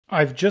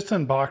I've just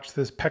unboxed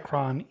this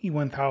PECRON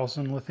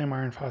E1000 lithium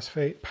iron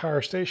phosphate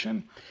power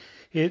station.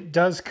 It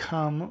does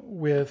come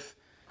with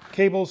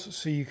cables,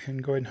 so you can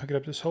go ahead and hook it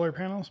up to solar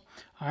panels.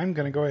 I'm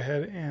going to go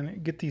ahead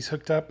and get these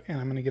hooked up, and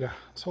I'm going to get a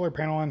solar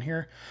panel on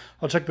here.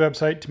 I'll check the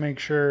website to make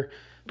sure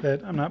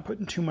that I'm not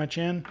putting too much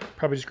in.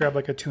 Probably just grab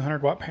like a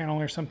 200 watt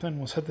panel or something.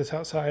 We'll set this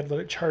outside,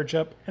 let it charge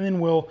up, and then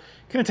we'll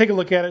kind of take a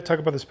look at it, talk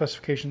about the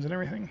specifications and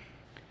everything.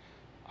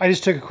 I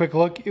just took a quick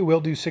look. It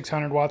will do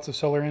 600 watts of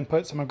solar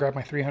input, so I'm going to grab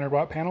my 300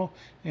 watt panel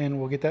and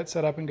we'll get that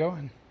set up and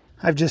going.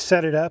 I've just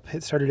set it up.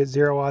 It started at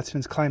 0 watts and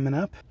it's climbing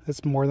up.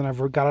 That's more than I've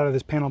got out of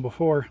this panel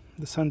before.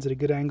 The sun's at a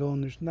good angle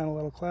and there's not a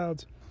lot of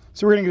clouds.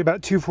 So we're going to get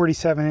about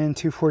 247 in,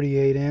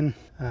 248 in.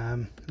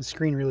 The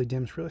screen really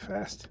dims really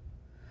fast.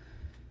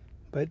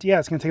 But yeah,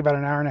 it's going to take about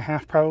an hour and a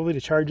half probably to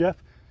charge up.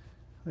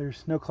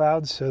 There's no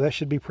clouds, so that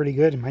should be pretty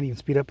good. It might even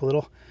speed up a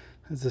little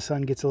as the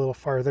sun gets a little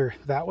farther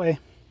that way.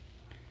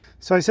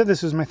 So I said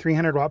this was my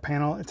 300 watt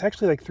panel. It's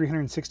actually like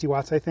 360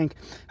 watts, I think.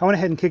 I went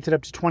ahead and kicked it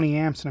up to 20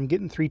 amps and I'm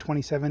getting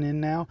 327 in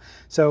now.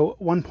 So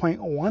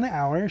 1.1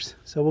 hours.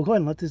 So we'll go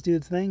ahead and let this do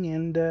its thing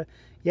and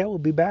yeah, we'll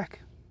be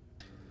back.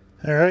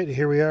 All right,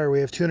 here we are. We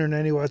have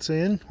 290 watts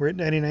in. We're at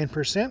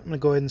 99%. I'm gonna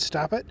go ahead and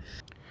stop it.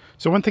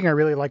 So one thing I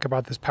really like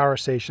about this power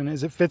station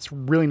is it fits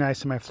really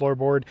nice in my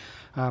floorboard.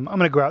 I'm going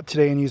to go out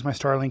today and use my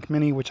Starlink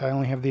Mini, which I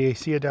only have the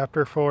AC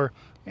adapter for,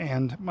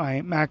 and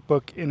my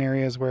MacBook in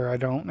areas where I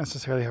don't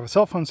necessarily have a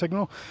cell phone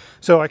signal.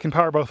 So I can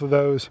power both of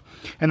those,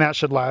 and that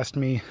should last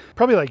me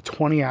probably like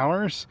 20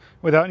 hours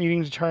without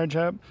needing to charge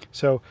up.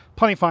 So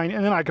plenty fine,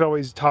 and then I could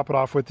always top it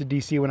off with the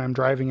DC when I'm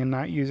driving and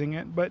not using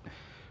it. But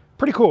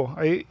pretty cool.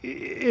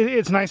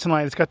 It's nice and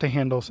light. It's got the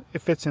handles.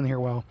 It fits in here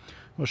well.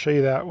 We'll show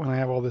you that when I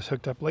have all this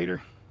hooked up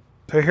later.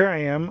 So here I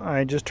am.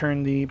 I just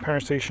turned the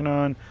power station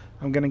on.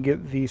 I'm going to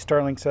get the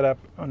Starlink set up,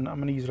 and I'm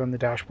going to use it on the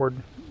dashboard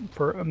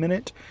for a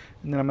minute,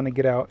 and then I'm going to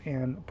get out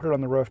and put it on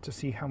the roof to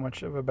see how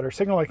much of a better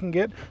signal I can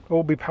get. But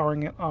we'll be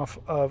powering it off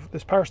of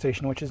this power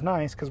station, which is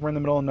nice because we're in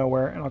the middle of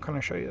nowhere, and I'll kind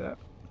of show you that.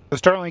 The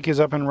Starlink is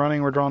up and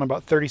running. We're drawing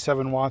about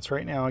 37 watts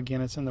right now.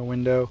 Again, it's in the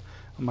window.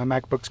 My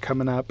MacBook's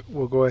coming up.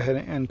 We'll go ahead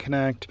and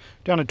connect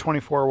down to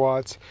 24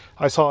 watts.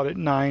 I saw it at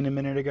 9 a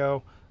minute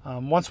ago.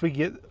 Once we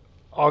get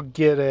I'll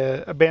get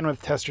a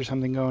bandwidth test or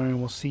something going and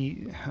we'll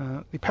see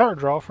the power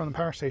draw from the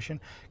power station,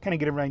 kind of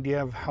get an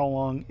idea of how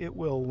long it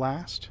will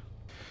last.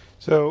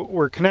 So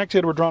we're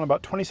connected, we're drawing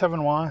about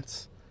 27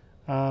 watts.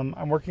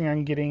 I'm working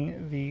on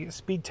getting the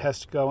speed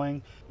test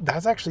going.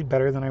 That's actually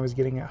better than I was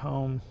getting at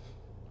home.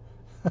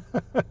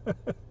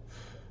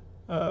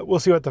 We'll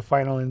see what the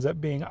final ends up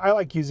being. I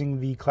like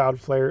using the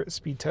Cloudflare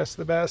speed test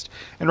the best.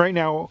 And right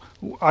now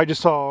I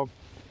just saw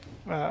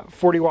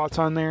 40 watts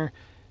on there.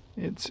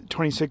 It's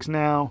 26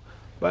 now.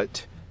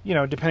 But, you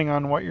know, depending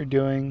on what you're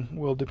doing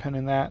will depend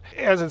on that.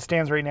 As it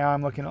stands right now,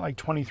 I'm looking at like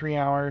 23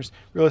 hours,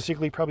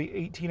 realistically probably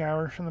 18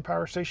 hours from the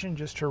power station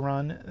just to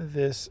run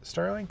this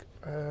Starlink.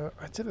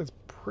 I'd say that's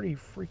pretty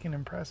freaking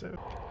impressive.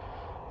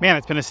 Man,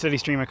 it's been a steady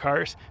stream of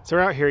cars. So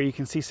we're out here, you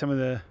can see some of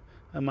the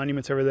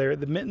monuments over there.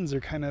 The mittens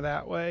are kind of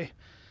that way.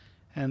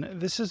 And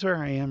this is where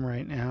I am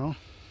right now.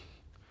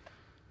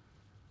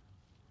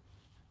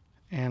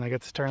 And I got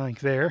the Starlink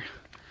there.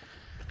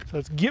 So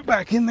let's get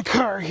back in the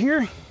car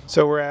here.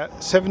 So we're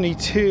at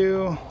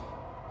 72.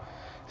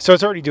 So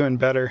it's already doing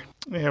better.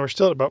 Yeah, we're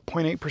still at about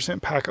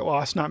 0.8% packet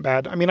loss. Not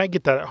bad. I mean, I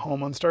get that at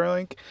home on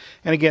Starlink.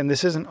 And again,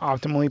 this isn't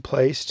optimally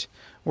placed.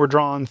 We're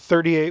drawing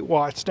 38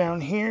 watts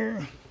down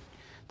here.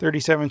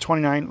 37,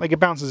 29. Like it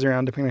bounces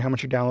around depending on how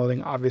much you're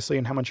downloading, obviously,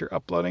 and how much you're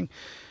uploading.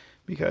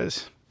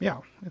 Because, yeah,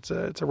 it's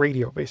a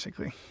radio,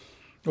 basically.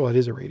 Well, it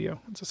is a radio.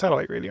 It's a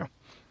satellite radio.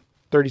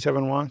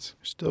 37 watts.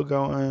 Still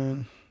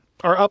going.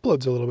 Our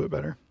upload's a little bit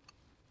better.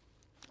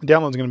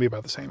 Download's going to be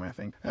about the same, I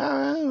think.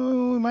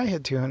 We might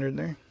hit 200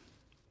 there.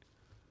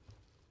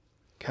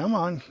 Come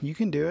on, you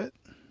can do it.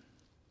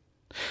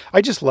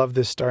 I just love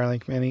this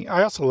Starlink Mini.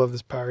 I also love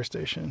this power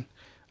station.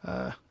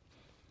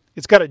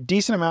 It's got a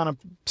decent amount of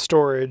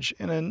storage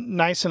and a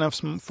nice enough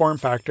form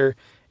factor.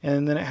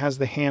 And then it has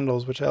the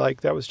handles, which I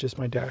like. That was just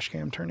my dash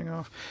cam turning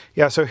off.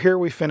 Yeah, so here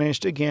we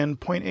finished. Again,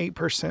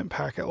 0.8%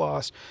 packet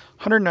loss,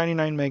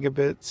 199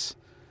 megabits.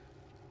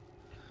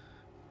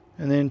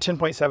 And then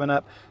 10.7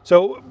 up.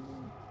 So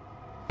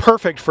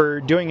perfect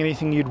for doing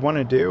anything you'd want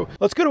to do.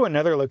 Let's go to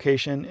another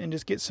location and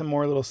just get some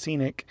more little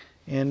scenic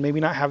and maybe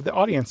not have the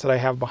audience that I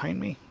have behind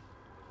me.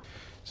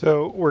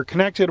 So we're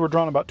connected. We're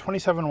drawing about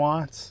 27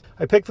 watts.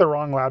 I picked the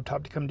wrong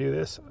laptop to come do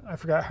this. I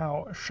forgot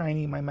how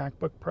shiny my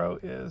MacBook Pro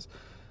is.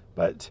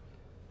 But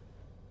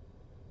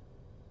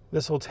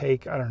this will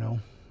take, I don't know,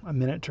 a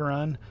minute to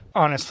run.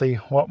 Honestly,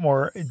 what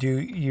more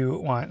do you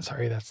want?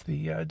 Sorry, that's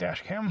the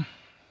dash cam.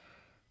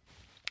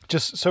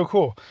 Just so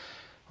cool.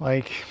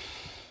 Like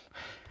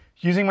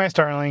using my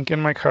Starlink in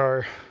my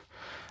car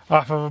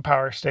off of a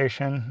power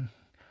station,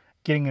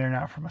 getting in and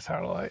out from a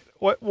satellite.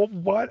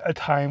 What a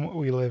time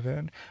we live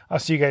in. I'll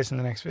see you guys in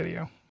the next video.